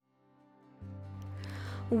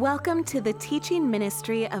Welcome to the teaching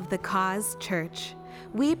ministry of the Cause Church.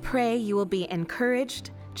 We pray you will be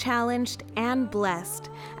encouraged, challenged, and blessed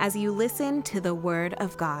as you listen to the Word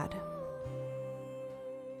of God.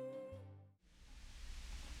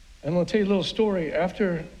 I'm going to tell you a little story.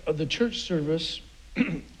 After the church service,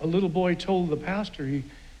 a little boy told the pastor, he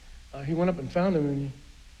went up and found him and he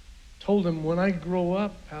told him, when I grow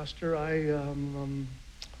up, Pastor,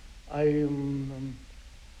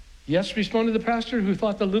 Yes, responded the pastor, who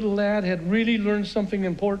thought the little lad had really learned something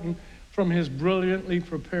important from his brilliantly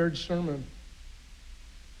prepared sermon.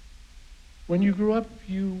 When you grow up,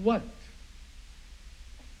 you what?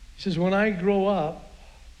 He says, when I grow up,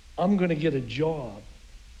 I'm going to get a job.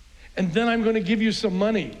 And then I'm going to give you some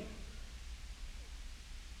money.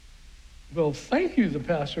 Well, thank you, the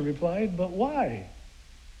pastor replied, but why?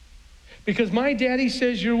 Because my daddy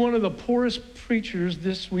says you're one of the poorest preachers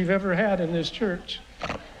we've ever had in this church.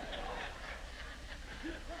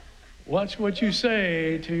 Watch what you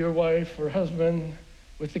say to your wife or husband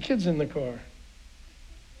with the kids in the car.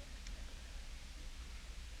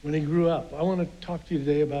 When he grew up, I want to talk to you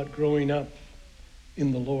today about growing up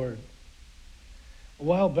in the Lord. A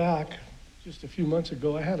while back, just a few months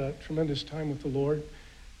ago, I had a tremendous time with the Lord.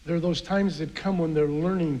 There are those times that come when they're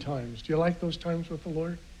learning times. Do you like those times with the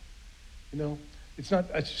Lord? You know, it's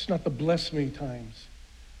just not the bless me times.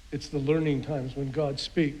 It's the learning times when God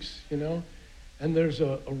speaks, you know. And there's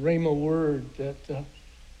a rhema word that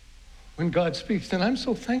when God speaks, and I'm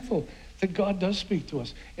so thankful that God does speak to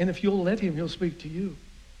us. And if you'll let him, he'll speak to you.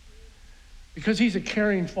 Because he's a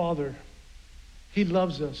caring father. He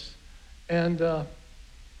loves us. And, I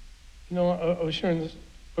was sharing this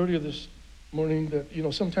earlier this morning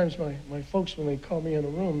that, sometimes my folks, when they call me in a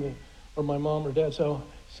room, or my mom or dad say, oh,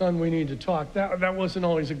 son, we need to talk. That wasn't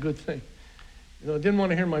always a good thing. I didn't want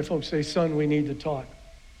to hear my folks say, son, we need to talk.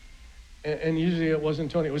 And usually it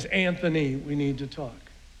wasn't Tony, it was Anthony, we need to talk.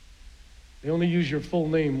 They only use your full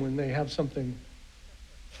name when they have something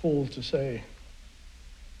full to say.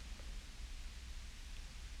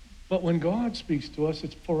 But when God speaks to us,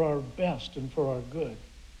 it's for our best and for our good.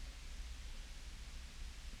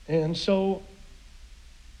 And so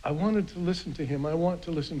I wanted to listen to him. I want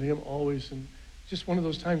to listen to him always. And just one of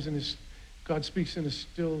those times God speaks in a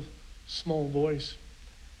still, small voice.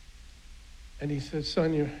 And he said,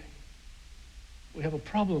 son, we have a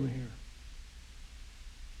problem here,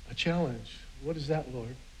 a challenge. What is that,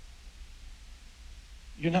 Lord?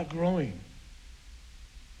 You're not growing.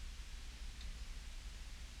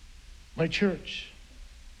 My church,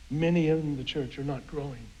 many in the church are not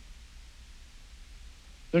growing.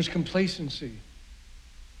 There's complacency,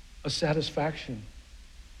 a satisfaction,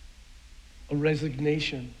 a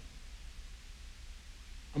resignation,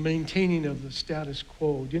 a maintaining of the status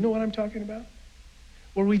quo. Do you know what I'm talking about?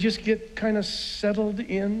 Where we just get kind of settled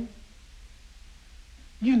in.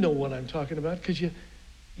 You know what I'm talking about, because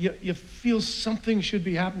you feel something should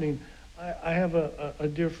be happening. I have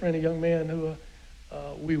a dear friend, a young man who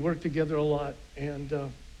we work together a lot, and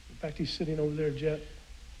in fact, he's sitting over there, Jet.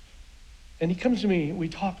 And he comes to me, we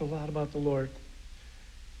talk a lot about the Lord.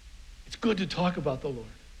 It's good to talk about the Lord.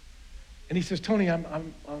 And he says, Tony,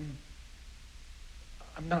 I'm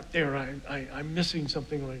not there. I'm missing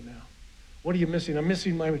something right now. What are you missing? I'm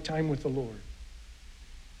missing my time with the Lord.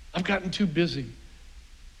 I've gotten too busy.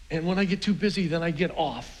 And when I get too busy, then I get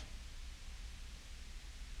off.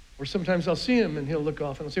 Or sometimes I'll see him and he'll look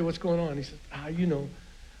off and I'll say, what's going on? He says, I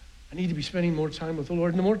need to be spending more time with the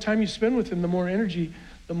Lord. And the more time you spend with him, the more energy,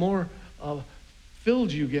 the more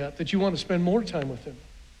filled you get that you want to spend more time with him.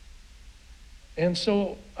 And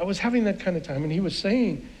so I was having that kind of time, and he was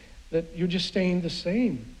saying that you're just staying the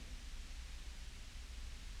same.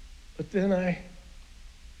 But then I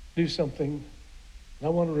knew something, and I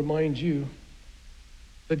want to remind you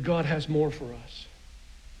that God has more for us.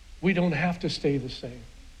 We don't have to stay the same.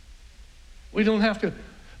 We don't have to,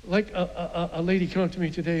 like a lady came up to me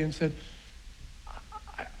today and said,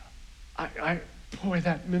 boy,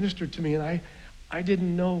 that ministered to me, and I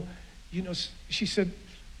didn't know, she said,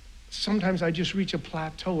 sometimes I just reach a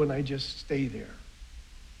plateau and I just stay there.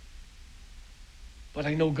 But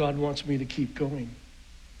I know God wants me to keep going.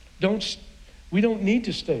 We don't need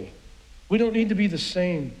to stay. We don't need to be the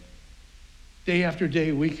same day after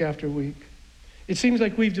day, week after week. It seems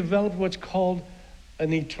like we've developed what's called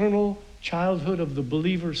an eternal childhood of the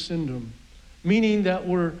believer syndrome, meaning that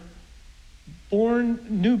we're born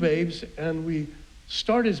new babes and we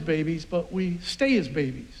start as babies, but we stay as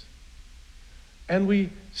babies. And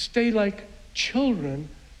we stay like children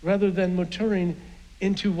rather than maturing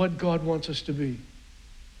into what God wants us to be.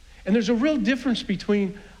 And there's a real difference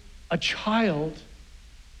between a child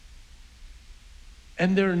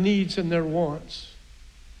and their needs and their wants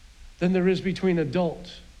than there is between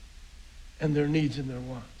adults and their needs and their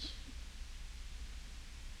wants.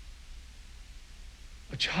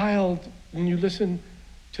 A child, when you listen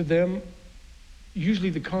to them, usually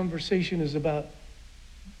the conversation is about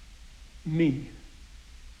me.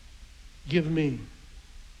 Give me.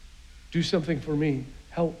 Do something for me.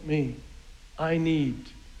 Help me. I need.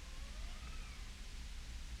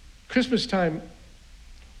 Christmas time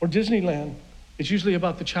or Disneyland, it's usually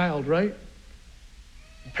about the child, right?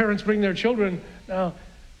 Parents bring their children. Now,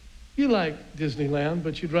 you like Disneyland,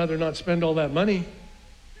 but you'd rather not spend all that money.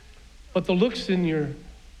 But the looks in your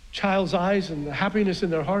child's eyes and the happiness in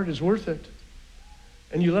their heart is worth it.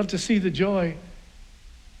 And you love to see the joy.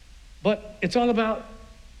 But it's all about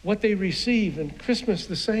what they receive, and Christmas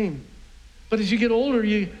the same. But as you get older,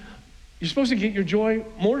 you're supposed to get your joy,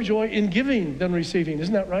 more joy in giving than receiving.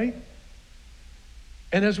 Isn't that right?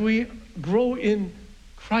 And as we grow in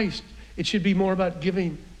Christ, it should be more about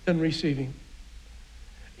giving than receiving.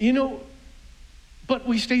 You know, but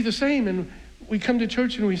we stay the same, and we come to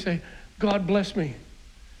church and we say, God bless me.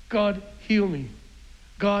 God heal me.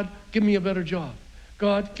 God give me a better job.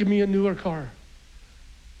 God give me a newer car.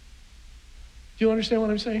 Do you understand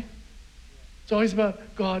what I'm saying? It's always about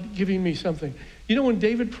God giving me something. You know, when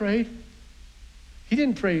David prayed, he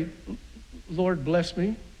didn't pray, Lord, bless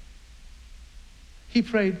me. He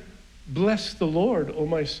prayed, bless the Lord, O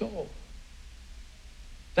my soul.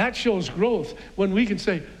 That shows growth when we can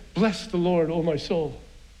say, bless the Lord, O my soul.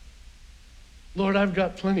 Lord, I've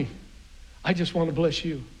got plenty. I just want to bless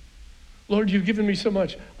you. Lord, you've given me so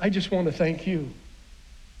much. I just want to thank you.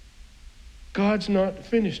 God's not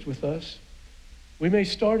finished with us. We may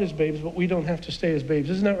start as babes, but we don't have to stay as babes.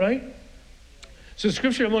 Isn't that right? So the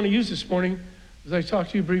scripture I want to use this morning, as I talk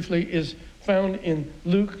to you briefly, is found in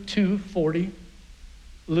Luke 2:40.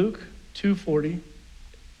 Luke 2:40.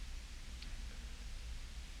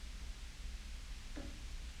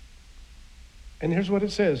 And here's what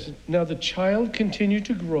it says. Now the child continued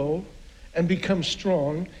to grow and become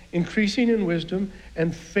strong, increasing in wisdom,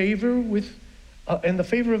 and and the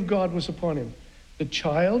favor of God was upon him. The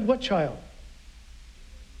child, what child?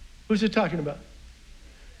 Who's it talking about?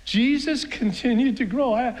 Jesus continued to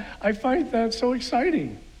grow. I find that so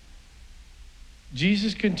exciting.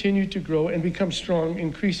 Jesus continued to grow and become strong,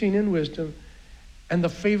 increasing in wisdom, and the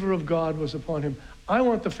favor of God was upon him. I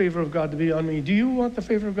want the favor of God to be on me. Do you want the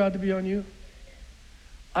favor of God to be on you?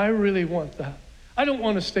 I really want that. I don't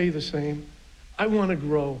want to stay the same. I want to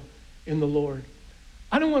grow in the Lord.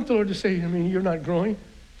 I don't want the Lord to say, you're not growing.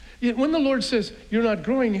 When the Lord says, you're not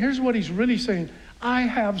growing, here's what he's really saying. I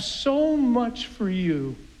have so much for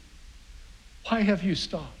you. Why have you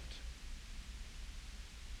stopped?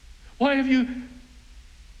 Why have you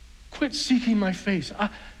quit seeking my face?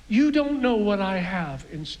 You don't know what I have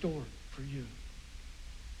in store for you.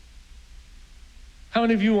 How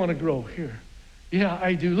many of you want to grow here? Yeah,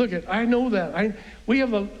 I do. Look I know that. We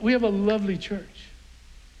have a lovely church.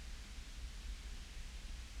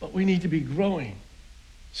 But we need to be growing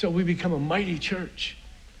so we become a mighty church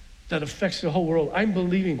that affects the whole world. I'm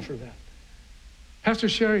believing for that. Pastor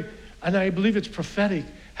Sherry, and I believe it's prophetic,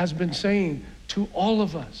 has been saying to all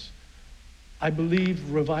of us, I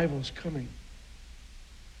believe revival's coming.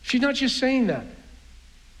 She's not just saying that.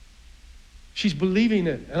 She's believing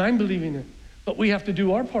it, and I'm believing it. But we have to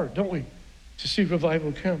do our part, don't we, to see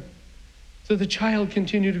revival come. So the child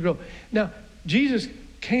continued to grow. Now, Jesus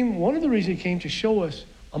came, one of the reasons he came to show us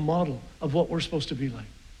a model of what we're supposed to be like.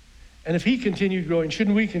 And if he continued growing,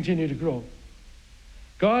 shouldn't we continue to grow?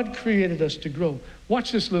 God created us to grow.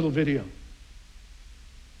 Watch this little video.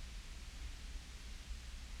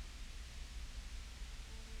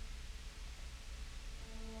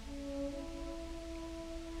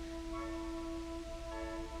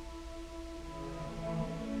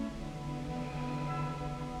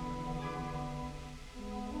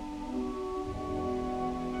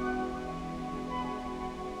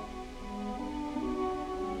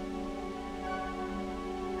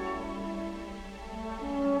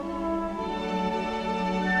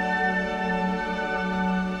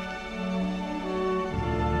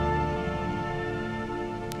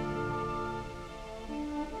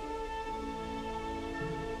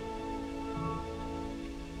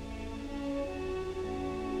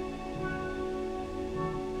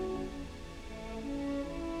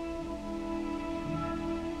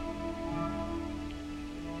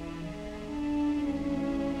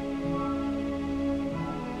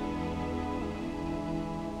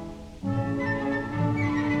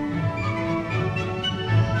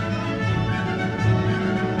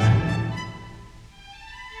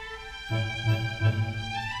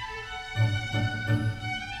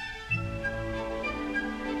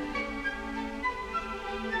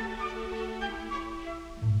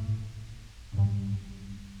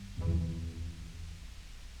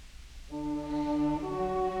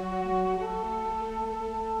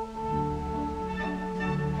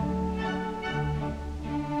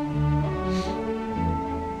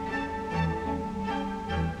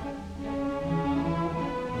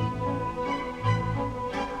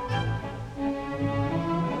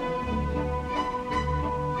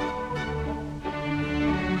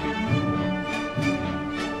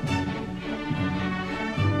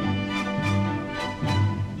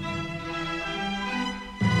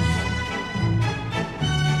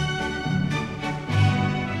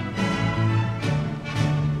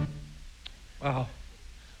 Wow.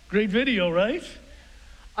 Great video, right?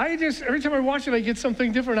 Every time I watch it, I get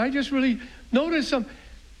something different. I just really notice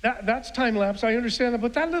that's time lapse, I understand that,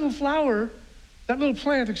 but that little plant,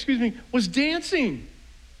 was dancing.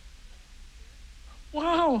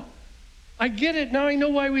 Wow. I get it. Now I know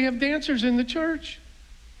why we have dancers in the church.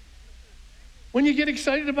 When you get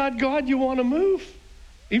excited about God, you want to move,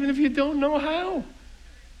 even if you don't know how.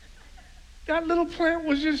 That little plant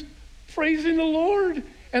was just praising the Lord,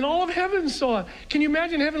 and all of heaven saw it. Can you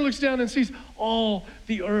imagine heaven looks down and sees all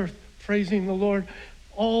the earth praising the Lord,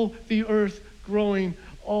 all the earth growing,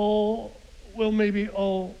 maybe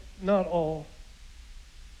all, not all.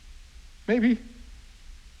 Maybe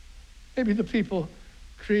the people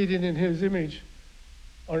created in his image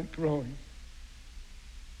aren't growing.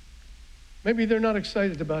 Maybe they're not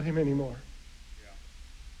excited about him anymore.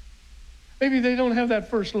 Maybe they don't have that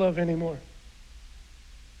first love anymore.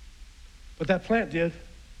 But that plant did.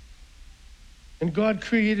 And God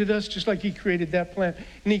created us just like he created that plant.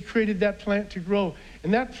 And he created that plant to grow.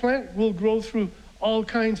 And that plant will grow through all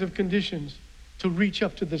kinds of conditions to reach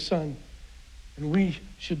up to the sun. And we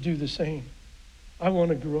should do the same. I want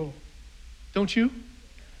to grow. Don't you?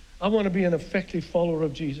 I want to be an effective follower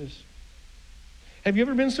of Jesus. Have you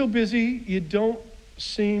ever been so busy you don't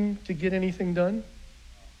seem to get anything done?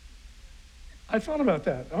 I thought about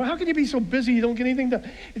that. How can you be so busy you don't get anything done?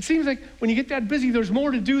 It seems like when you get that busy, there's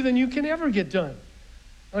more to do than you can ever get done.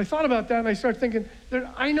 And I thought about that, and I started thinking,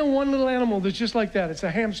 I know one little animal that's just like that. It's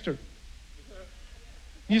a hamster.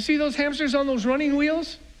 You see those hamsters on those running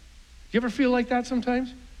wheels? You ever feel like that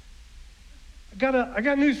sometimes? I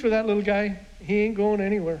got news for that little guy. He ain't going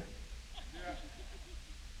anywhere.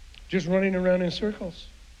 Just running around in circles.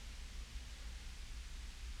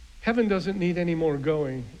 Heaven doesn't need any more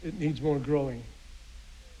going. It needs more growing.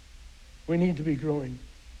 We need to be growing.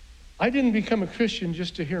 I didn't become a Christian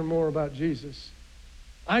just to hear more about Jesus.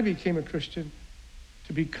 I became a Christian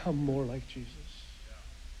to become more like Jesus.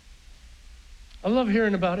 I love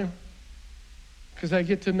hearing about him because I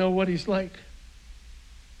get to know what he's like.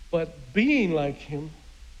 But being like him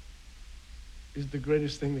is the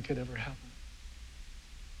greatest thing that could ever happen.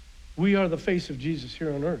 We are the face of Jesus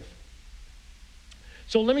here on earth.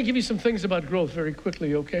 So let me give you some things about growth very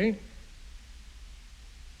quickly, okay?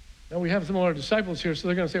 Now we have some of our disciples here, so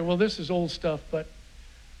they're going to say, well, this is old stuff, but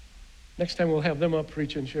next time we'll have them up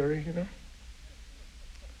preaching, Sherry, you know?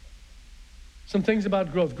 Some things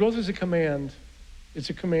about growth. Growth is a command. It's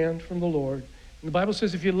a command from the Lord. And the Bible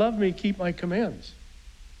says, if you love me, keep my commands.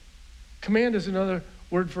 Command is another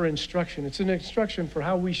word for instruction. It's an instruction for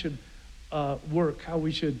how we should work, how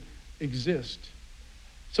we should exist.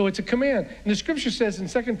 So it's a command. And the scripture says in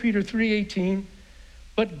 2 Peter 3:18,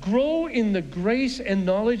 but grow in the grace and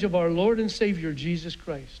knowledge of our Lord and Savior, Jesus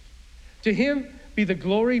Christ. To him be the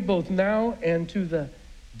glory both now and to the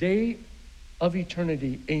day of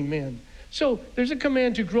eternity. Amen. So there's a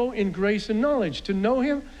command to grow in grace and knowledge, to know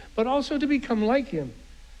him, but also to become like him.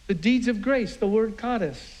 The deeds of grace, the word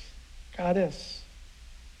charis,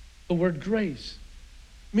 the word grace,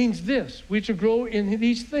 means this. We should grow in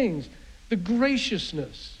these things. The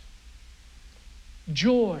graciousness,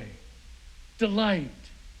 joy, delight,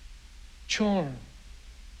 charm,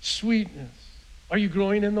 sweetness. Are you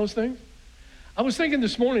growing in those things? I was thinking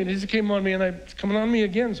this morning, it came on me, and it's coming on me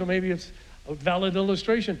again, so maybe it's a valid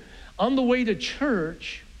illustration. On the way to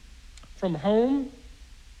church, from home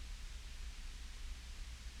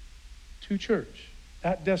to church,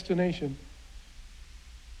 that destination,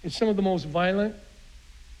 it's some of the most violent,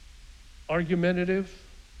 argumentative,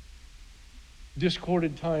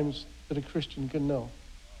 discorded times that a Christian can know.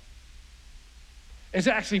 It's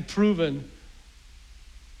actually proven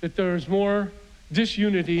that there's more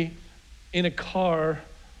disunity in a car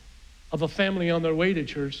of a family on their way to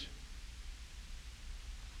church.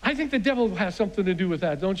 I think the devil has something to do with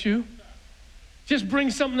that, don't you? Just bring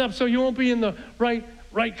something up so you won't be in the right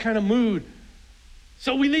kind of mood.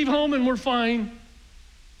 So we leave home and we're fine.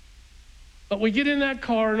 But we get in that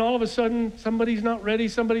car and all of a sudden somebody's not ready,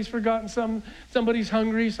 somebody's forgotten something, somebody's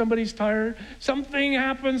hungry, somebody's tired. Something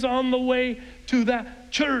happens on the way to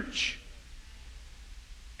that church.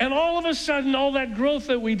 And all of a sudden all that growth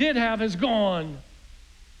that we did have is gone.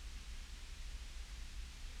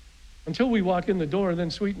 Until we walk in the door,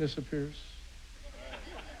 then sweetness appears.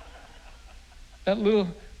 That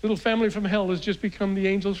little family from hell has just become the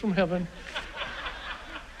angels from heaven.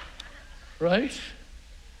 Right?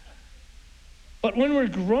 But when we're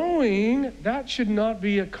growing, that should not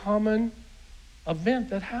be a common event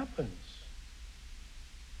that happens.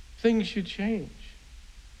 Things should change.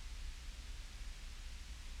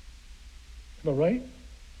 Am I right?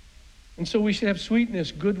 And so we should have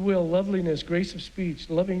sweetness, goodwill, loveliness, grace of speech,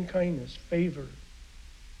 loving kindness, favor.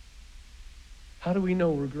 How do we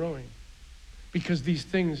know we're growing? Because these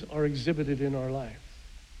things are exhibited in our life.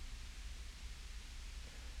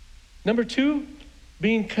 Number 2,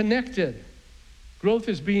 being connected. Growth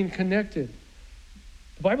is being connected.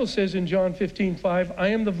 The Bible says in John 15:5, I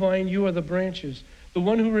am the vine, you are the branches. The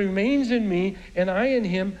one who remains in me and I in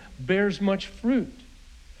him bears much fruit.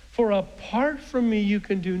 For apart from me, you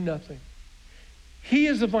can do nothing. He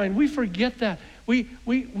is the vine. We forget that.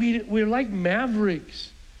 We're like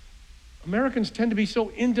mavericks. Americans tend to be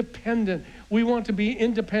so independent. We want to be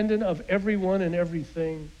independent of everyone and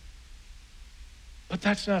everything. But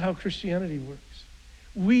that's not how Christianity works.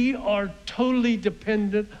 We are totally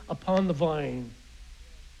dependent upon the vine.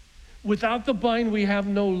 Without the vine, we have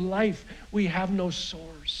no life. We have no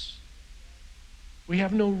source. We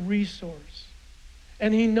have no resource.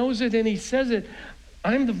 And he knows it and he says it.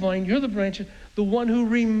 I'm the vine, you're the branches, the one who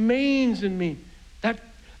remains in me.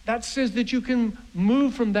 That says that you can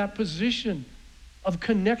move from that position of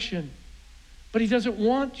connection. But he doesn't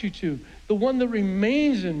want you to. The one that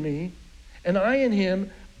remains in me and I in him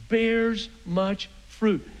bears much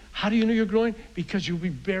fruit. How do you know you're growing? Because you'll be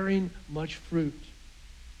bearing much fruit.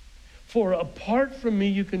 For apart from me,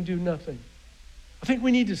 you can do nothing. I think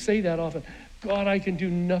we need to say that often. God, I can do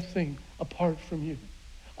nothing apart from you.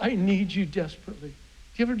 I need you desperately. Do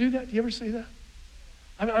you ever do that? Do you ever say that?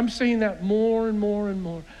 I'm saying that more and more and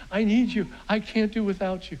more. I need you. I can't do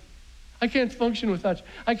without you. I can't function without you.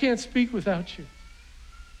 I can't speak without you.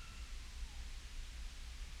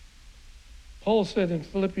 Paul said in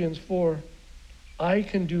Philippians 4, I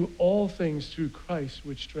can do all things through Christ,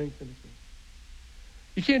 which strengthens me.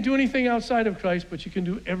 You can't do anything outside of Christ, but you can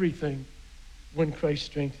do everything when Christ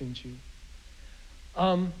strengthens you.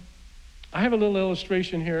 I have a little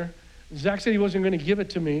illustration here. Zach said he wasn't going to give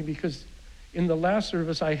it to me because in the last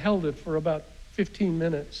service, I held it for about 15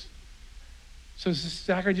 minutes. So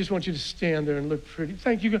Zach, I just want you to stand there and look pretty.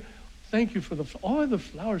 Thank you. Thank you for all the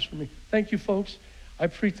flowers for me. Thank you, folks. I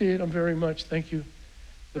appreciate them very much. Thank you.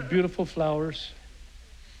 The beautiful flowers.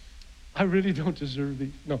 I really don't deserve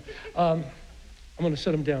these. No. I'm going to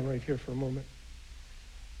set them down right here for a moment.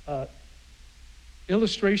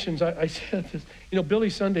 Illustrations, I said this. You know, Billy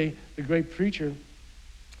Sunday, the great preacher,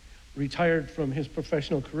 retired from his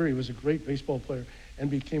professional career. He was a great baseball player and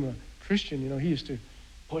became a Christian. You know, he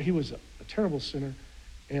was a terrible sinner.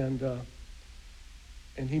 And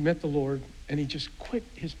he met the Lord, and he just quit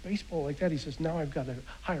his baseball like that. He says, now I've got a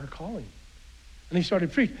higher calling. And he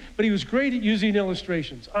started preaching. But he was great at using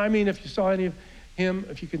illustrations. I mean, if you saw any of him,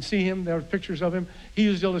 if you can see him, there are pictures of him. He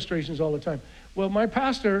used illustrations all the time. Well, my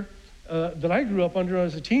pastor that I grew up under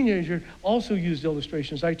as a teenager also used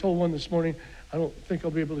illustrations. I told one this morning. I don't think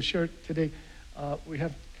I'll be able to share it today. We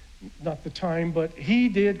have not the time, but he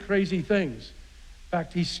did crazy things. In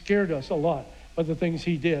fact, he scared us a lot by the things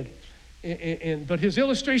he did. But his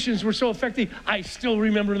illustrations were so effective, I still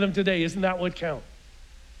remember them today. Isn't that what counts?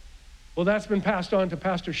 Well, that's been passed on to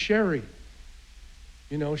Pastor Sherry.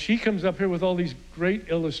 You know, she comes up here with all these great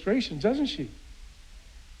illustrations, doesn't she?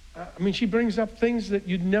 I mean, she brings up things that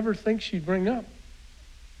you'd never think she'd bring up.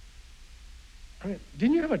 I mean,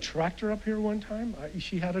 didn't you have a tractor up here one time?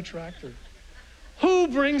 She had a tractor. Who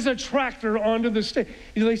brings a tractor onto the stage?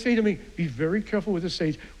 You know, they say to me, be very careful with the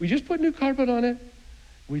stage. We just put new carpet on it.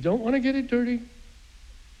 We don't want to get it dirty.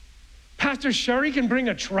 Pastor Sherry can bring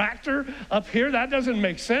a tractor up here? That doesn't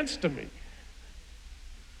make sense to me.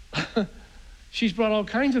 She's brought all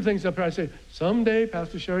kinds of things up here. I say, someday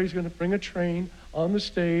Pastor Sherry's going to bring a train on the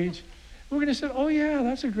stage. We're going to say, oh yeah,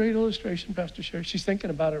 that's a great illustration, Pastor Sherry. She's thinking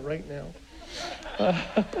about it right now.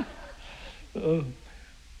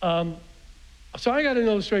 So I got an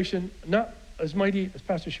illustration, not as mighty as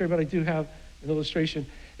Pastor Sherry, but I do have an illustration.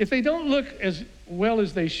 If they don't look as well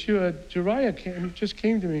as they should, Jariah just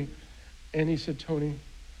came to me and he said, Tony,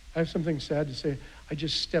 I have something sad to say. I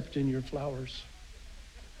just stepped in your flowers.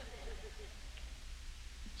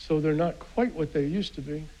 So they're not quite what they used to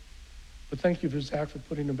be. But thank you for Zach for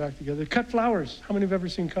putting them back together. Cut flowers. How many have ever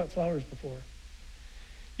seen cut flowers before?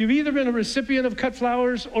 You've either been a recipient of cut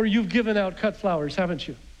flowers or you've given out cut flowers, haven't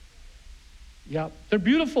you? Yeah, they're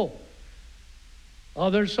beautiful. Oh,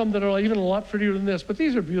 there's some that are even a lot prettier than this, but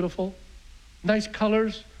these are beautiful. Nice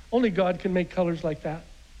colors. Only God can make colors like that.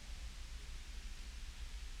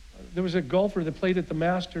 There was a golfer that played at the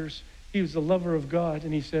Masters. He was the lover of God,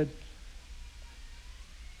 and he said,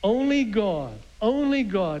 only God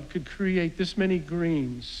could create this many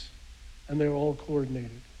greens, and they're all coordinated.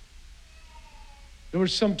 There were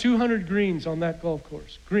some 200 greens on that golf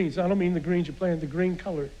course. Greens, I don't mean the greens you're playing, the green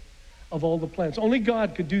color. of all the plants. Only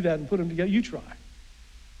God could do that and put them together. You try.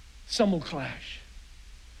 Some will clash,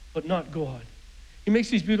 but not God. He makes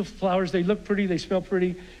these beautiful flowers. They look pretty. They smell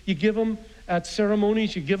pretty. You give them at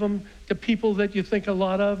ceremonies. You give them to people that you think a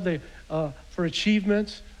lot of for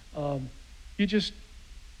achievements. You just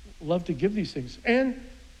love to give these things. And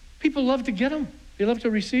people love to get them. They love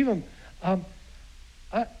to receive them.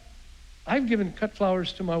 I've given cut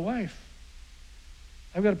flowers to my wife.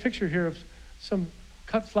 I've got a picture here of some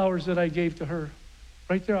cut flowers that I gave to her.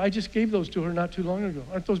 Right there. I just gave those to her not too long ago.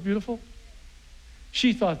 Aren't those beautiful?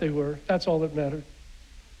 She thought they were. That's all that mattered.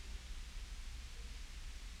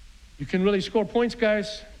 You can really score points,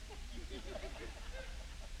 guys.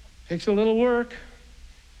 Takes a little work.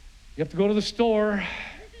 You have to go to the store.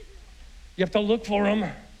 You have to look for them. You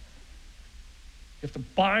have to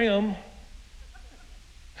buy them.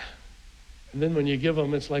 And then when you give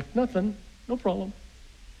them, it's like, nothing, no problem.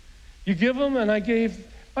 You give them, and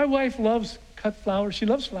my wife loves cut flowers. She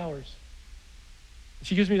loves flowers.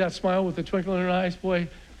 She gives me that smile with the twinkle in her eyes. Boy,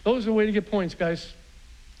 those are the way to get points, guys.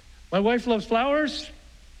 My wife loves flowers,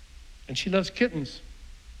 and she loves kittens.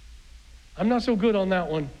 I'm not so good on that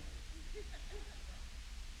one.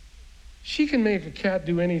 She can make a cat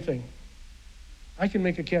do anything. I can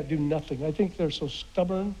make a cat do nothing. I think they're so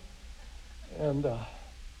stubborn and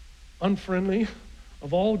unfriendly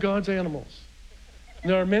of all God's animals. And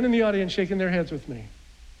there are men in the audience shaking their heads with me,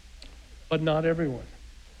 but not everyone.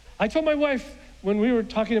 I told my wife when we were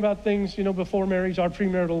talking about things, before marriage, our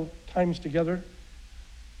premarital times together,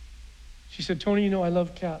 she said, Tony, I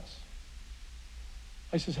love cats.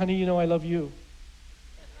 I says, honey, I love you.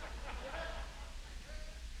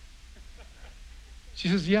 She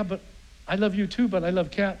says, yeah, but I love you too, but I love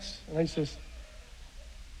cats. And I says,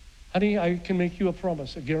 honey, I can make you a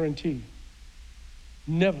promise, a guarantee.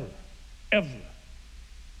 Never, ever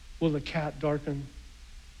will a cat darken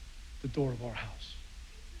the door of our house.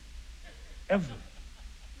 Ever.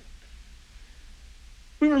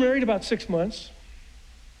 We were married about 6 months.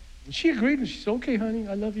 And she agreed, and she said, okay, honey,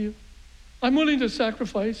 I love you. I'm willing to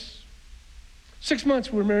sacrifice. 6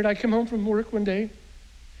 months we were married. I came home from work one day,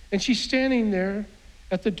 and she's standing there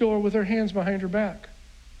at the door with her hands behind her back.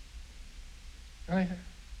 And I thought,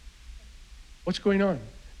 what's going on?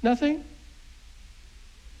 Nothing?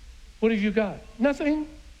 What have you got? Nothing?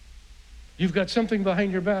 You've got something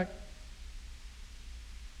behind your back.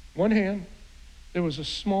 One hand, there was a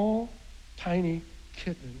small, tiny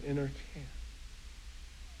kitten in her hand.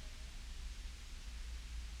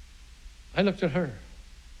 I looked at her.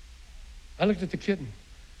 I looked at the kitten.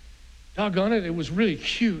 Doggone it, it was really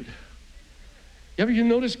cute. You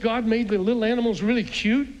notice God made the little animals really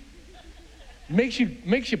cute? Makes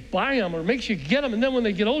you buy them or makes you get them, and then when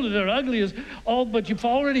they get older, they're ugly as all, but you've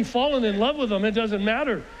already fallen in love with them. It doesn't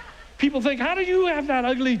matter. People think, how do you have that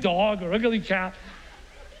ugly dog or ugly cat?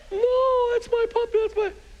 No, that's my puppy. That's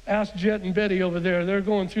my... Ask Jet and Betty over there. They're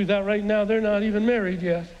going through that right now. They're not even married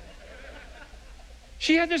yet.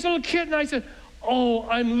 She had this little kitten. I said, oh,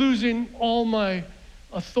 I'm losing all my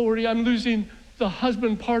authority. I'm losing the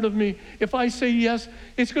husband part of me. If I say yes,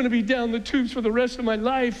 it's going to be down the tubes for the rest of my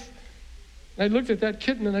life. And I looked at that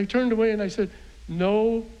kitten and I turned away and I said,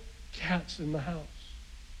 no cats in the house.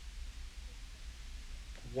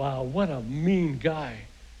 Wow, what a mean guy.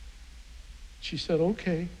 She said,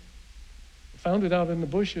 okay. Found it out in the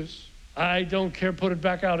bushes. I don't care, put it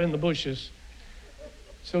back out in the bushes.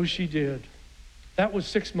 So she did. That was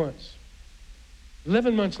 6 months.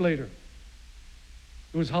 11 months later,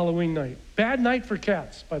 it was Halloween night. Bad night for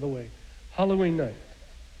cats, by the way. Halloween night.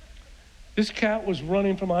 This cat was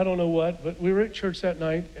running from I don't know what, but we were at church that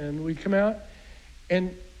night, and we come out,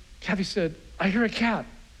 and Kathy said, I hear a cat.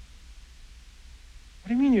 What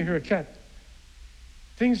do you mean you hear a cat?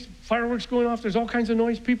 Fireworks going off, there's all kinds of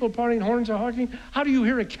noise, people partying, horns are honking. How do you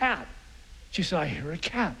hear a cat? She said, I hear a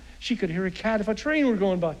cat. She could hear a cat if a train were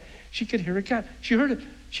going by. She could hear a cat. She heard it.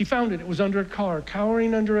 She found it. It was under a car,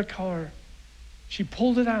 cowering under a car. She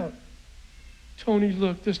pulled it out. Tony,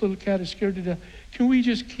 look, this little cat is scared to death. Can we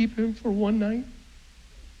just keep him for one night?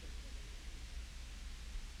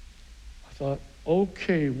 I thought,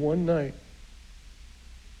 okay, one night.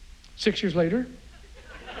 6 years later,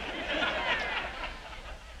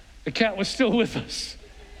 the cat was still with us.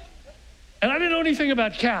 And I didn't know anything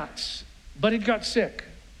about cats, but it got sick.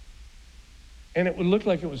 And it would look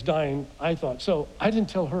like it was dying, I thought. So I didn't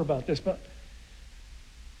tell her about this, but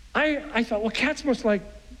I thought, well, cats must like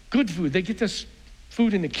good food. They get this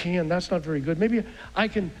food in a can. That's not very good. Maybe I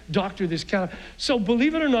can doctor this cat. So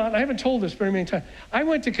believe it or not, I haven't told this very many times. I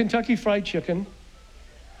went to Kentucky Fried Chicken,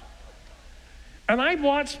 and I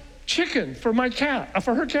bought chicken for my cat,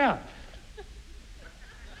 for her cat.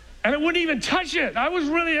 And it wouldn't even touch it. I was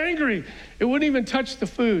really angry. It wouldn't even touch the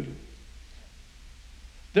food.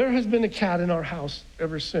 There has been a cat in our house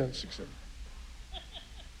ever since.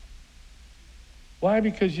 Why?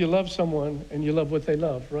 Because you love someone and you love what they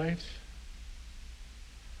love, right?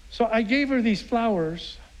 So I gave her these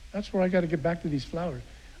flowers. That's where I got to get back to these flowers.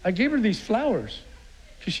 I gave her these flowers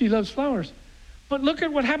because she loves flowers. But look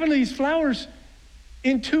at what happened to these flowers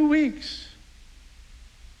in 2 weeks.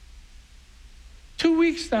 2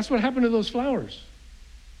 weeks, that's what happened to those flowers.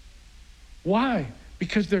 Why?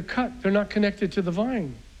 Because they're cut. They're not connected to the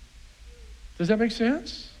vine. Does that make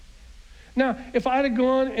sense? Now, if I'd have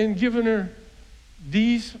gone and given her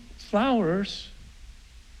these flowers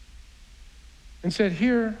and said,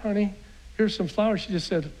 here, honey, here's some flowers, she just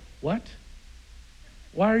said, what?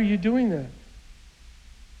 Why are you doing that?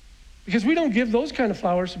 Because we don't give those kind of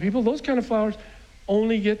flowers to people. Those kind of flowers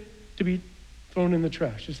only get to be thrown in the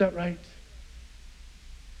trash. Is that right?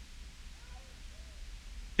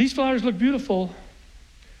 These flowers look beautiful,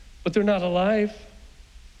 but they're not alive.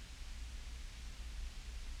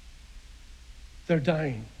 They're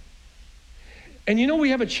dying. And you know, we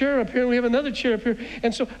have a chair up here and we have another chair up here.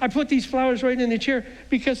 And so I put these flowers right in the chair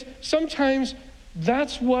because sometimes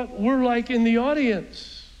that's what we're like in the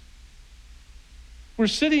audience. We're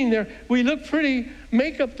sitting there. We look pretty.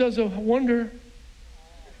 Makeup does a wonder.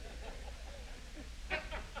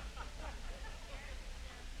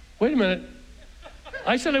 Wait a minute.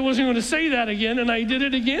 I said I wasn't going to say that again, and I did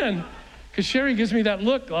it again. Because Sherry gives me that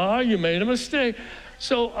look. Oh, you made a mistake.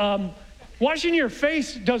 So washing your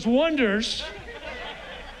face does wonders.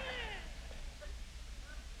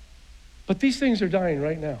 But these things are dying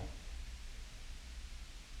right now.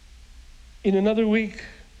 In another week,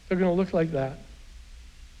 they're going to look like that.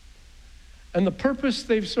 And the purpose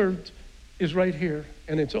they've served is right here,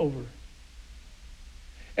 and it's over.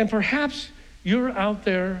 And perhaps you're out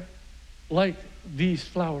there like these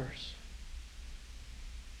flowers.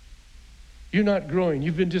 You're not growing.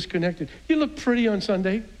 You've been disconnected. You look pretty on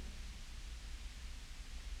Sunday,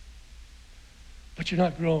 but you're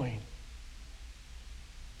not growing.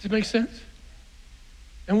 Does it make sense?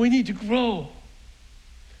 And we need to grow.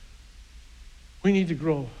 We need to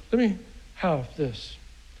grow. Let me have this.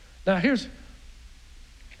 Now here's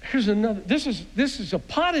another. This is a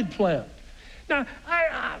potted plant. Now,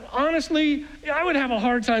 I honestly, I would have a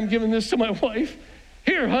hard time giving this to my wife.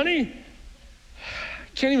 Here, honey.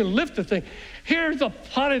 Can't even lift the thing. Here's a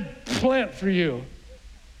potted plant for you.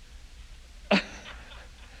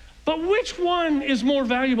 But which one is more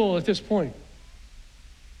valuable at this point?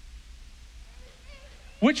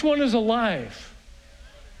 Which one is alive?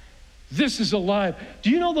 This is alive. Do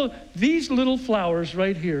you know these little flowers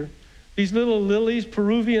right here, these little lilies,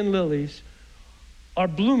 Peruvian lilies, are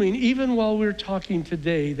blooming even while we're talking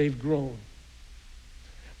today. They've grown.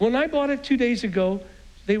 When I bought it 2 days ago,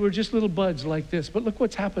 they were just little buds like this. But look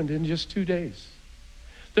what's happened in just 2 days.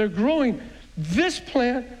 They're growing. This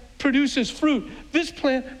plant produces fruit. This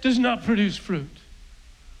plant does not produce fruit.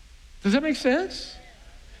 Does that make sense?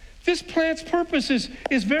 This plant's purpose is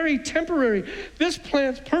very temporary. This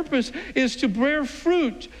plant's purpose is to bear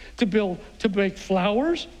fruit, to make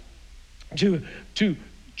flowers, to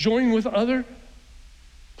join with other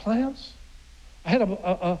plants. I had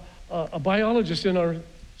a biologist in our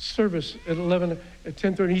service at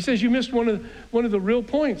 10:30. He says, you missed one of the real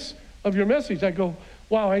points of your message. I go,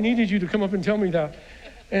 wow, I needed you to come up and tell me that.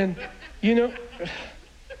 And, you know,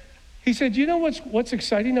 he said, you know what's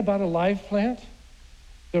exciting about a live plant?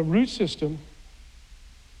 The root system.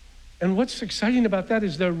 And what's exciting about that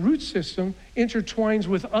is their root system intertwines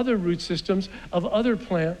with other root systems of other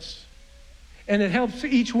plants. And it helps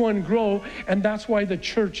each one grow, and that's why the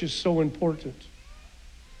church is so important.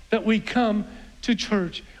 That we come to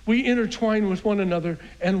church, we intertwine with one another,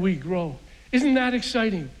 and we grow. Isn't that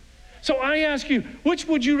exciting? So I ask you, which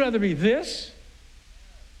would you rather be, this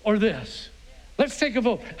or this? Let's take a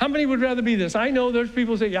vote. How many would rather be this? I know there's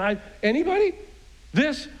people who say, yeah, anybody?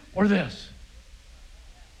 This or this?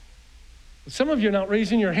 Some of you are not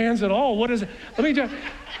raising your hands at all. What is it? Let me tell you,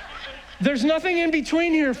 there's nothing in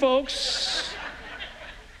between here, folks.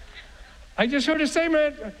 I just heard a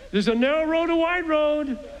statement. There's a narrow road, a wide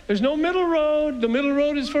road. There's no middle road. The middle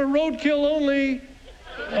road is for roadkill only.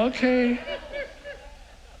 Okay.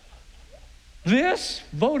 This,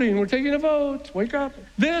 voting, we're taking a vote. Wake up.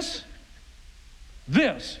 This.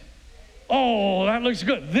 Oh, that looks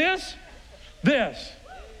good. This.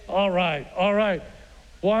 All right.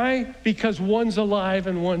 Why? Because one's alive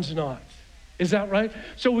and one's not. Is that right?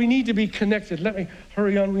 So we need to be connected. Let me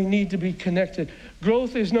hurry on. We need to be connected.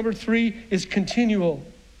 Growth is number 3, is continual.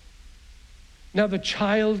 Now the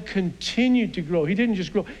child continued to grow. He didn't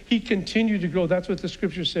just grow, he continued to grow. That's what the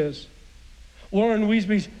scripture says. Warren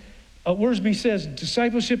Wiersbe says,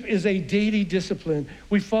 discipleship is a daily discipline.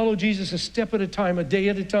 We follow Jesus a step at a time, a day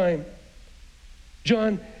at a time.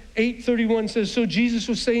 John 8:31 says, so Jesus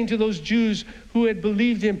was saying to those Jews who had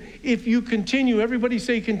believed him, if you continue, everybody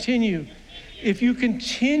say continue. If you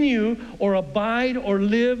continue or abide or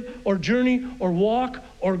live or journey or walk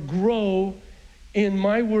or grow in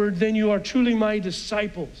my word, then you are truly my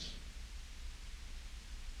disciples.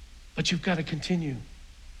 But you've got to continue.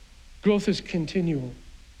 Growth is continual.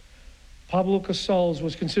 Pablo Casals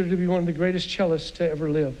was considered to be one of the greatest cellists to ever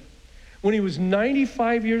live. When he was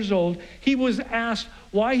 95 years old, he was asked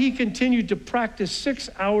why he continued to practice 6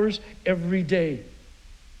 hours every day.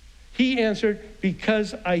 He answered,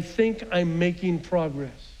 because I think I'm making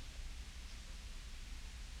progress.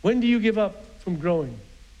 When do you give up from growing?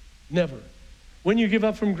 Never. When you give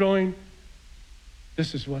up from growing,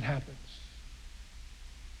 this is what happens.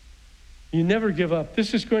 You never give up.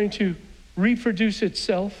 This is going to reproduce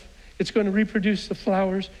itself. It's going to reproduce the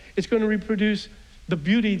flowers. It's going to reproduce the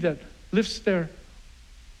beauty that lifts their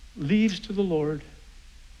leaves to the Lord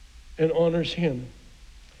and honors him.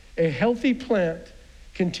 A healthy plant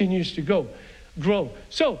continues to grow.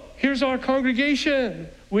 So here's our congregation.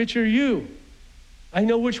 Which are you? I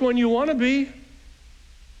know which one you want to be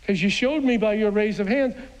because you showed me by your raise of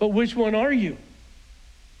hands, but which one are you?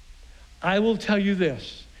 I will tell you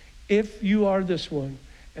this. If you are this one,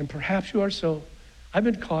 and perhaps you are so, I've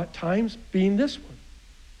been caught times being this one.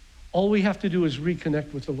 All we have to do is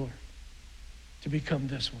reconnect with the Lord to become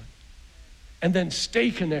this one. And then stay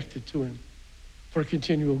connected to him for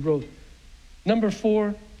continual growth. Number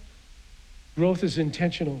 4, growth is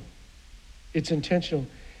intentional. It's intentional.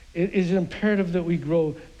 It is imperative that we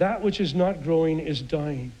grow. That which is not growing is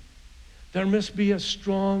dying. There must be a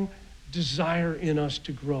strong desire in us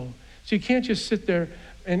to grow. So you can't just sit there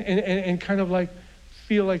and kind of like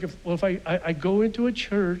feel like, if I go into a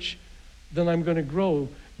church, then I'm going to grow.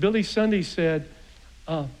 Billy Sunday said,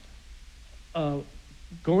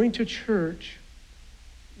 going to church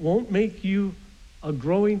won't make you a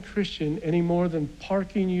growing Christian any more than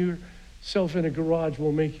parking yourself in a garage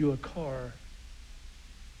will make you a car.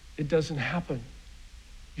 It doesn't happen.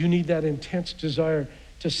 You need that intense desire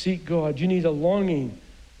to seek God. You need a longing,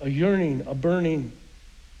 a yearning, a burning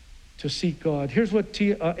to seek God. Here's what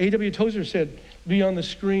A.W. Tozer said, be on the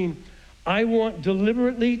screen. I want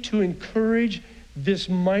deliberately to encourage this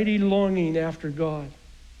mighty longing after God.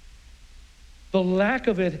 The lack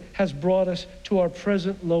of it has brought us to our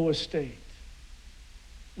present low estate.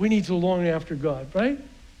 We need to long after God, right?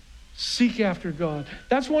 Seek after God.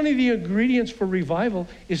 That's one of the ingredients for revival,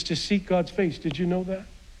 is to seek God's face. Did you know that?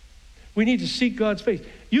 We need to seek God's face.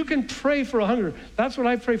 You can pray for a hunger. That's what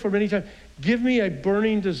I pray for many times. Give me a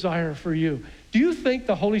burning desire for you. Do you think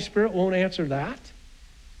the Holy Spirit won't answer that?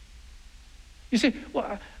 You say,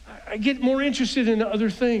 well, I get more interested in other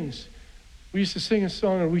things. We used to sing a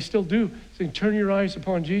song, or we still do, saying, turn your eyes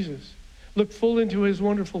upon Jesus. Look full into his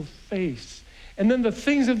wonderful face. And then the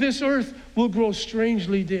things of this earth will grow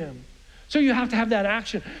strangely dim. So you have to have that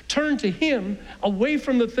action. Turn to him, away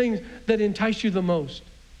from the things that entice you the most.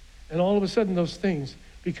 And all of a sudden those things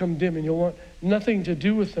become dim and you'll want nothing to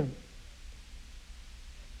do with them.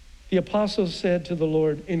 The apostles said to the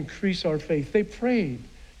Lord, increase our faith. They prayed.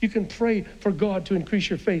 You can pray for God to increase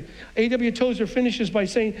your faith. A.W. Tozer finishes by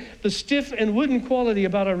saying, the stiff and wooden quality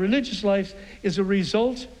about our religious lives is a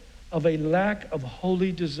result of a lack of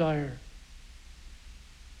holy desire.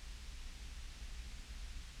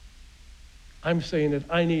 I'm saying that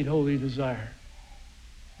I need holy desire.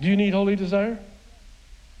 Do you need holy desire?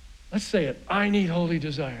 Let's say it. I need holy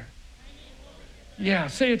desire. Yeah,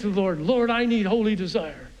 say it to the Lord. Lord, I need holy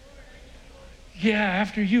desire. Yeah,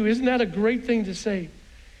 after you. Isn't that a great thing to say?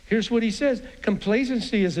 Here's what he says.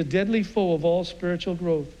 Complacency is a deadly foe of all spiritual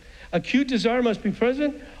growth. Acute desire must be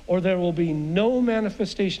present, or there will be no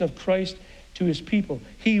manifestation of Christ to his people.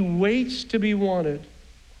 He waits to be wanted.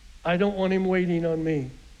 I don't want him waiting on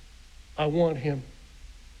me. I want him.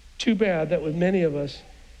 Too bad that with many of us,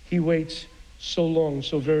 he waits so long,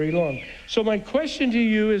 so very long. So my question to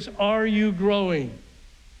you is, are you growing?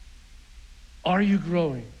 Are you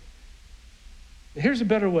growing? Here's a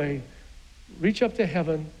better way. Reach up to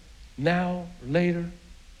heaven, now, or later,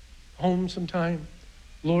 home sometime.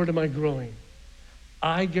 Lord, am I growing?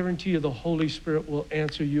 I guarantee you the Holy Spirit will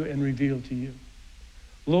answer you and reveal to you.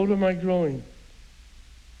 Lord, am I growing?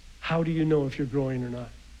 How do you know if you're growing or not?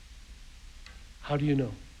 How do you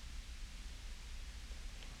know?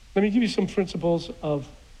 Let me give you some principles of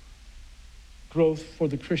growth for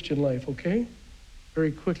the Christian life, okay?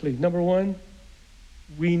 Very quickly. Number 1,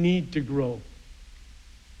 We need to grow.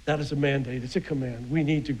 That is a mandate. It's a command. We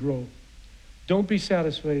need to grow. Don't be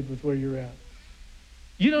satisfied with where you're at.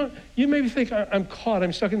 You maybe think, I'm caught,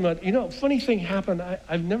 I'm stuck in the mud. Funny thing happened.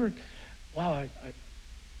 I've never, I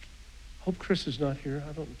hope Chris is not here.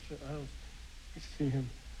 I don't see him.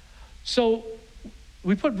 So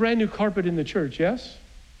we put brand new carpet in the church, yes?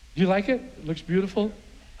 Do you like it? It looks beautiful.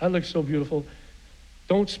 That looks so beautiful.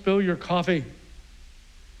 Don't spill your coffee.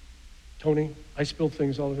 Tony, I spill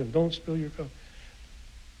things all the time. Don't spill your coffee.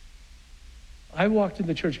 I walked in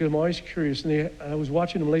the church because I'm always curious, and I was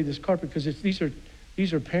watching them lay this carpet because these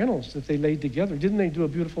are panels that they laid together. Didn't they do a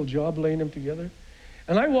beautiful job laying them together?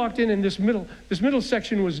 And I walked in, and this middle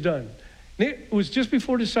section was done. And it was just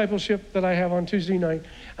before discipleship that I have on Tuesday night.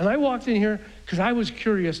 And I walked in here because I was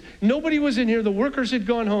curious. Nobody was in here. The workers had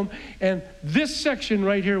gone home, and this section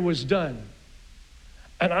right here was done.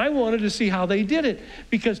 And I wanted to see how they did it,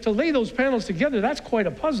 because to lay those panels together, that's quite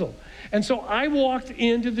a puzzle. And so I walked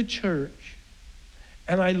into the church,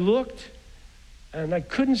 and I looked, and I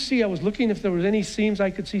couldn't see. I was looking if there was any seams.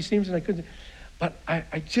 I could see seams, and I couldn't. But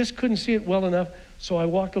I just couldn't see it well enough, so I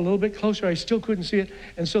walked a little bit closer. I still couldn't see it,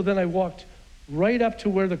 and so then I walked right up to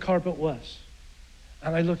where the carpet was.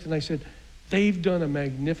 And I looked, and I said, they've done a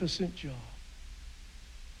magnificent job.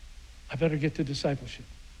 I better get to discipleship.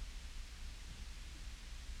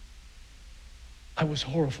 I was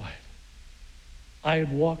horrified. I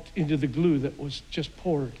had walked into the glue that was just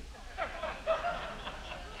poured.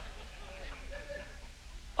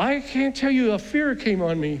 I can't tell you, a fear came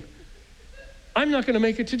on me. I'm not going to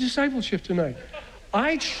make it to discipleship tonight.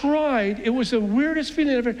 I tried. It was the weirdest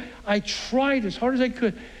feeling ever. I tried as hard as I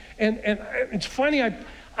could. And it's funny, I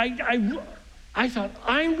thought,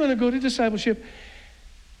 I'm going to go to discipleship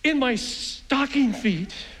in my stocking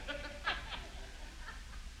feet.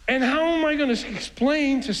 And how am I going to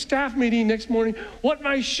explain to staff meeting next morning what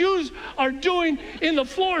my shoes are doing in the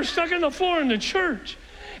floor, stuck in the floor in the church?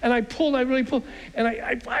 And I really pulled, and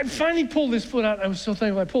I finally pulled this foot out. I was so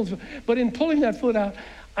thankful I pulled this foot. But in pulling that foot out,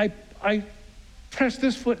 I pressed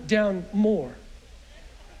this foot down more.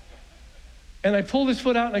 And I pulled this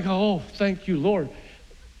foot out, and I go, oh, thank you, Lord.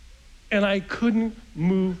 And I couldn't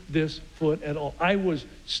move this foot at all. I was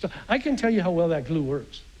stuck. I can tell you how well that glue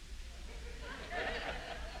works.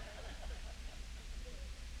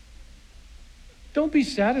 Don't be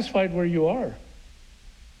satisfied where you are.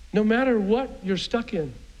 No matter what you're stuck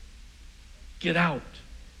in, get out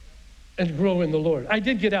and grow in the Lord. I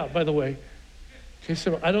did get out, by the way. Okay,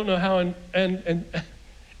 so I don't know how, and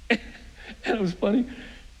it was funny.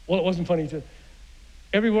 Well, it wasn't funny too.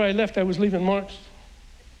 Everywhere I left, I was leaving marks.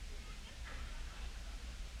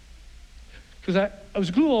 Because I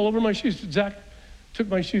was glue all over my shoes. Zach took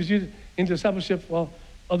my shoes into discipleship while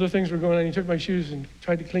other things were going on. He took my shoes and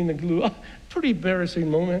tried to clean the glue. Oh, pretty embarrassing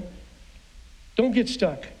moment. Don't get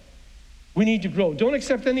stuck. We need to grow. Don't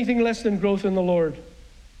accept anything less than growth in the Lord.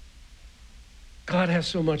 God has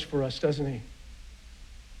so much for us, doesn't he?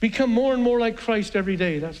 Become more and more like Christ every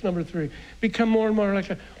day. That's number 3. Become more and more like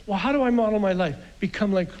Christ. Well, how do I model my life?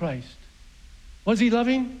 Become like Christ. Was he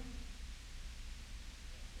loving?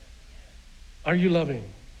 Are you loving?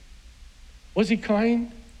 Was he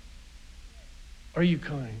kind? Are you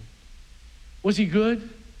kind? Was he good?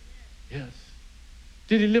 Yes.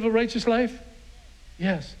 Did he live a righteous life?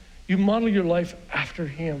 Yes. You model your life after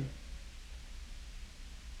him.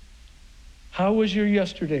 How was your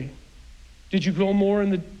yesterday? Did you grow more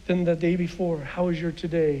than the day before? How is your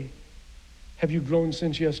today? Have you grown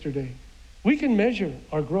since yesterday? We can measure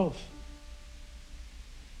our growth.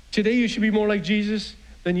 Today you should be more like Jesus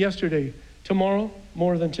than yesterday. Tomorrow,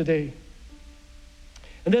 more than today.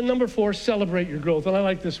 And then number 4, celebrate your growth. And I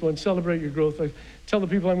like this one, celebrate your growth. I tell the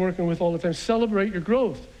people I'm working with all the time, celebrate your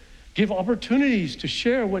growth. Give opportunities to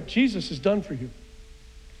share what Jesus has done for you.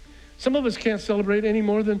 Some of us can't celebrate any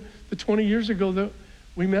more than the 20 years ago that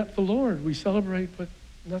we met the Lord. We celebrate, but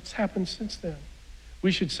that's happened since then.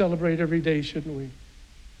 We should celebrate every day, shouldn't we?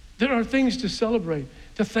 There are things to celebrate,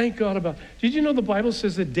 to thank God about. Did you know the Bible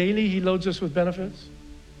says that daily he loads us with benefits?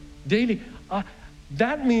 Daily.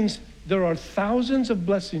 That means there are thousands of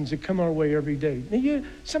blessings that come our way every day. Now,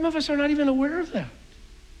 some of us are not even aware of that.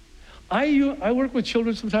 I work with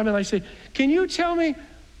children sometimes, and I say, can you tell me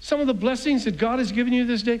some of the blessings that God has given you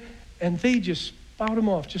this day? And they just spout them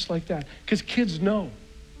off just like that, because kids know.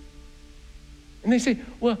 And they say,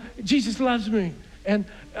 well, Jesus loves me, and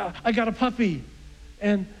I got a puppy,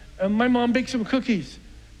 and my mom baked some cookies.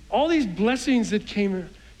 All these blessings that came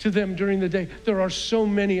to them during the day. There are so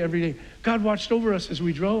many every day. God watched over us as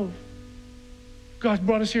we drove. God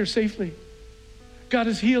brought us here safely. God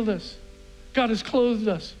has healed us. God has clothed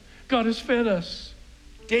us. God has fed us.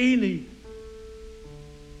 daily.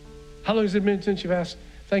 How long has it been since you've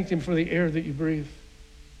thanked him for the air that you breathe?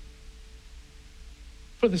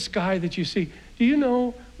 For the sky that you see. Do you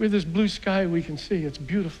know we have this blue sky we can see? It's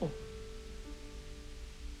beautiful.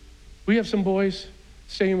 We have some boys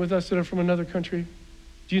staying with us that are from another country.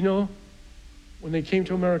 Do you know when they came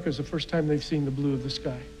to America, it's the first time they've seen the blue of the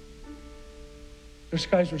sky. Their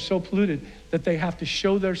skies were so polluted that they have to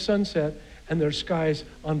show their sunset and their skies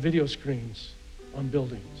on video screens on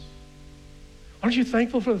buildings. Aren't you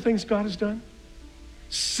thankful for the things God has done?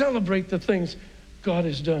 Celebrate the things God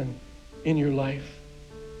has done in your life.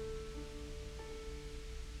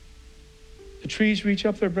 The trees reach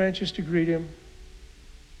up their branches to greet him.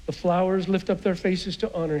 The flowers lift up their faces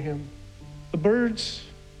to honor him. The birds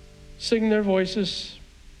sing their voices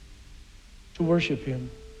to worship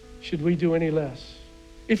him. Should we do any less?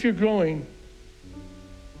 If you're growing,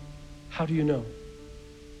 how do you know?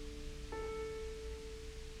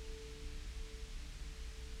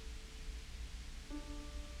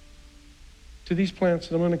 To these plants,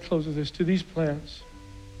 and I'm going to close with this, to these plants,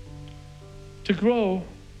 to grow,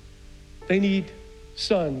 they need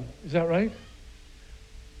sun. Is that right?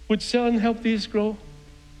 Would sun help these grow?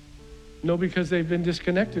 No, because they've been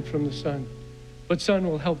disconnected from the sun. But sun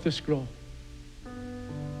will help this grow.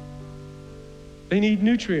 They need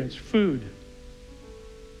nutrients, food.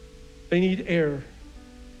 They need air.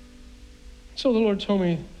 So the Lord told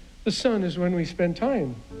me the sun is when we spend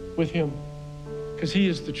time with him, because he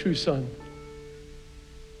is the true sun.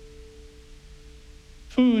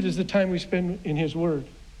 Food is the time we spend in his word.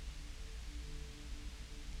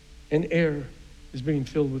 And air is being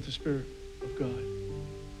filled with the Spirit of God.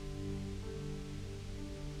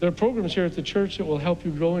 There are programs here at the church that will help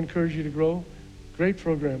you grow, encourage you to grow. Great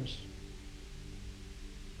programs.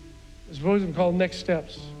 There's a program called Next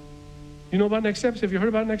Steps. You know about Next Steps? Have you heard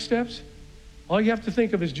about Next Steps? All you have to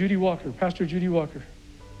think of is Judy Walker, Pastor Judy Walker.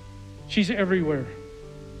 She's everywhere.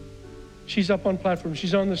 She's up on platforms.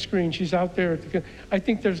 She's on the screen. She's out there. I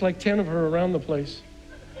think there's like 10 of her around the place.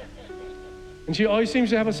 And she always seems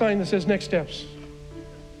to have a sign that says Next Steps.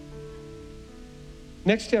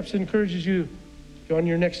 Next Steps encourages you on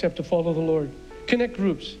your next step to follow the Lord. Connect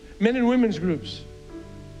groups, men and women's groups,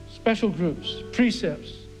 special groups,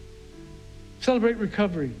 precepts, celebrate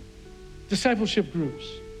recovery, discipleship groups,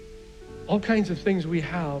 all kinds of things we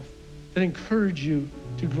have that encourage you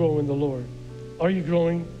to grow in the Lord. Are you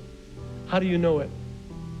growing? How do you know it?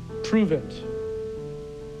 Prove it.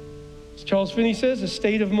 As Charles Finney says, a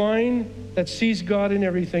state of mind that sees God in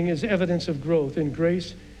everything is evidence of growth in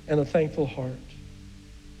grace and a thankful heart.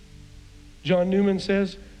 John Newman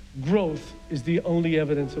says, growth is the only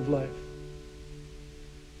evidence of life.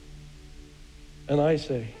 And I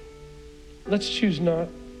say, let's choose not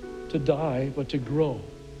to die, but to grow.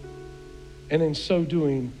 And in so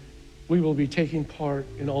doing, we will be taking part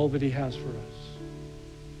in all that he has for us.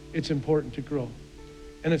 It's important to grow,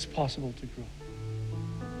 and it's possible to grow.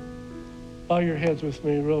 Bow your heads with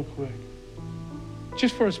me real quick.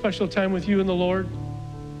 Just for a special time with you and the Lord.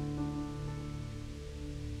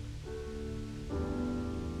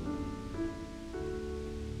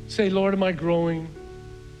 Say, Lord, am I growing?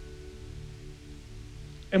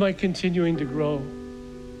 Am I continuing to grow?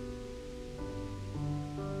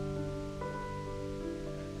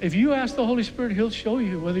 If you ask the Holy Spirit, he'll show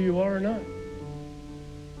you whether you are or not.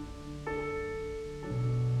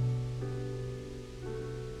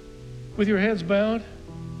 With your heads bowed,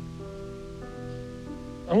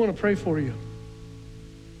 I want to pray for you.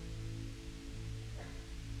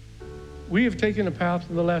 We have taken a path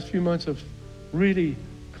in the last few months of really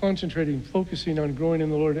concentrating, focusing on growing in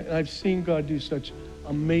the Lord, and I've seen God do such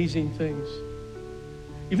amazing things.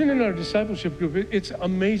 Even in our discipleship group, it's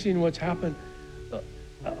amazing what's happened.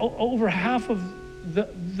 Over half of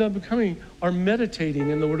the becoming are meditating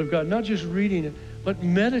in the Word of God, not just reading it, but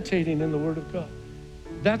meditating in the Word of God.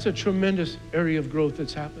 That's a tremendous area of growth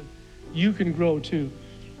that's happened. You can grow too.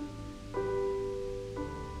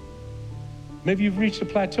 Maybe you've reached a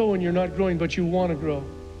plateau and you're not growing, but you want to grow.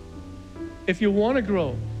 If you want to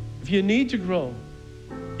grow, if you need to grow,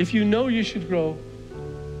 if you know you should grow,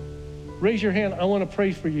 raise your hand. I want to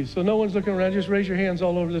pray for you. So no one's looking around. Just raise your hands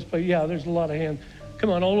all over this place. Yeah, there's a lot of hands.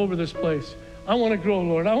 Come on, all over this place. I want to grow,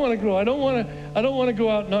 Lord. I want to grow. I don't want to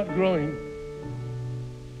go out not growing.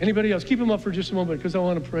 Anybody else? Keep them up for just a moment because I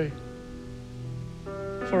want to pray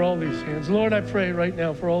for all these hands. Lord, I pray right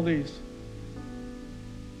now for all these.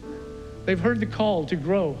 They've heard the call to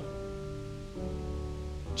grow.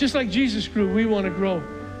 Just like Jesus grew, we want to grow.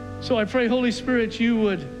 So I pray, Holy Spirit, you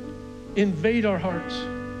would invade our hearts.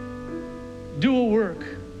 Do a work.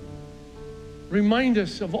 Remind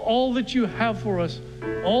us of all that you have for us,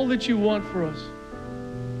 all that you want for us.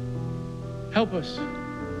 Help us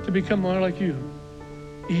to become more like you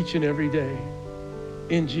each and every day.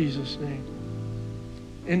 In Jesus' name.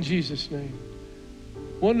 In Jesus' name.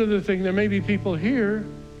 One other thing, there may be people here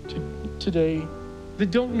today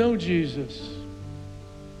that don't know Jesus.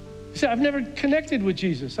 You say, I've never connected with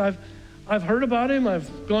Jesus. I've heard about him, I've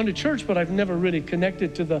gone to church, but I've never really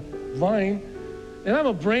connected to the vine. And I'm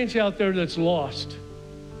a branch out there that's lost.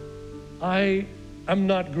 I'm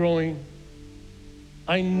not growing.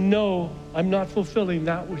 I know I'm not fulfilling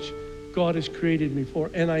that which God has created me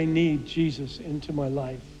for, and I need Jesus into my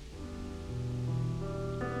life.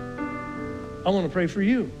 I want to pray for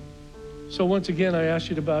you. So once again, I ask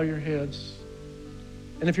you to bow your heads.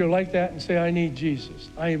 And if you're like that and say, I need Jesus,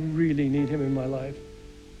 I really need him in my life.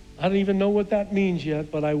 I don't even know what that means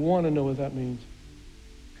yet, but I want to know what that means,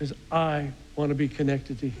 because I want to be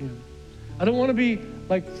connected to him. I don't want to be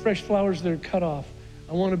like fresh flowers that are cut off.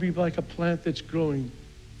 I want to be like a plant that's growing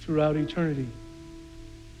throughout eternity.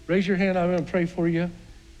 Raise your hand. I'm going to pray for you.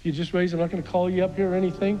 If you just raise, I'm not going to call you up here or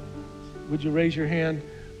anything. Would you raise your hand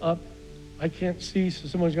up? I can't see, so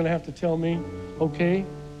someone's going to have to tell me. Okay,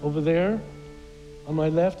 over there, on my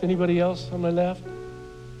left. Anybody else on my left?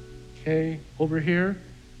 Okay, over here,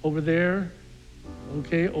 over there.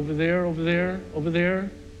 Okay, over there, over there, over there.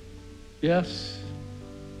 Yes.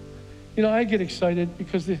 You know, I get excited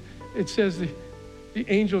because it says the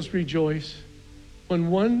angels rejoice when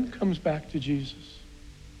one comes back to Jesus.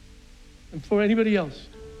 And for anybody else,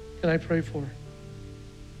 can I pray for?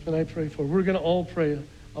 Can I pray for? We're going to all pray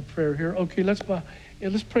a prayer here. Okay, let's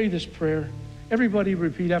pray this prayer. Everybody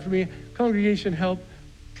repeat after me. Congregation, help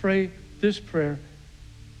pray this prayer.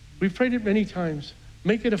 We've prayed it many times.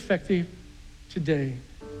 Make it effective today.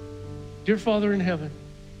 Dear Father in heaven,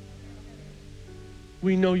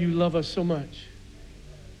 we know you love us so much.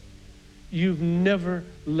 You've never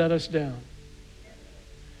let us down.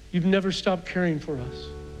 You've never stopped caring for us.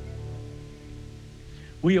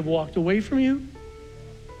 We have walked away from you,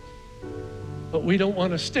 but we don't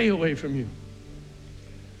want to stay away from you.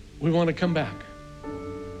 We want to come back.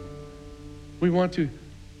 We want to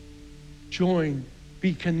join,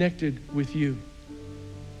 be connected with you.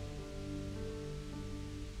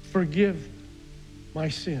 Forgive my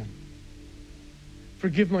sin.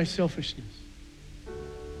 Forgive my selfishness.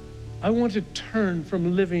 I want to turn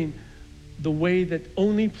from living the way that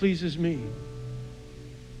only pleases me.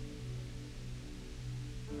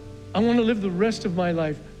 I want to live the rest of my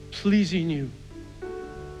life pleasing you.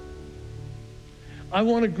 I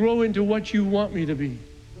want to grow into what you want me to be.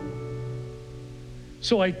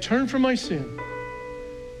 So I turn from my sin.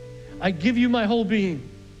 I give you my whole being.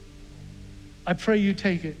 I pray you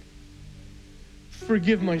take it.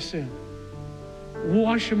 Forgive my sin.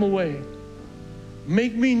 Wash them away.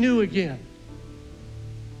 Make me new again.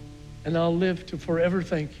 And I'll live to forever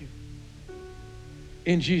thank you.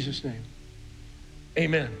 In Jesus' name,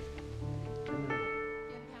 amen.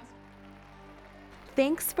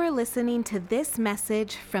 Thanks for listening to this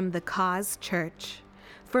message from The Cause Church.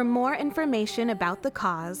 For more information about The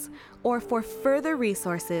Cause, or for further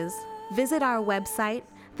resources, visit our website,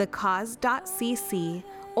 thecause.cc,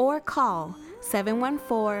 or call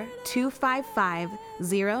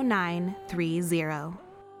 714-255-0930.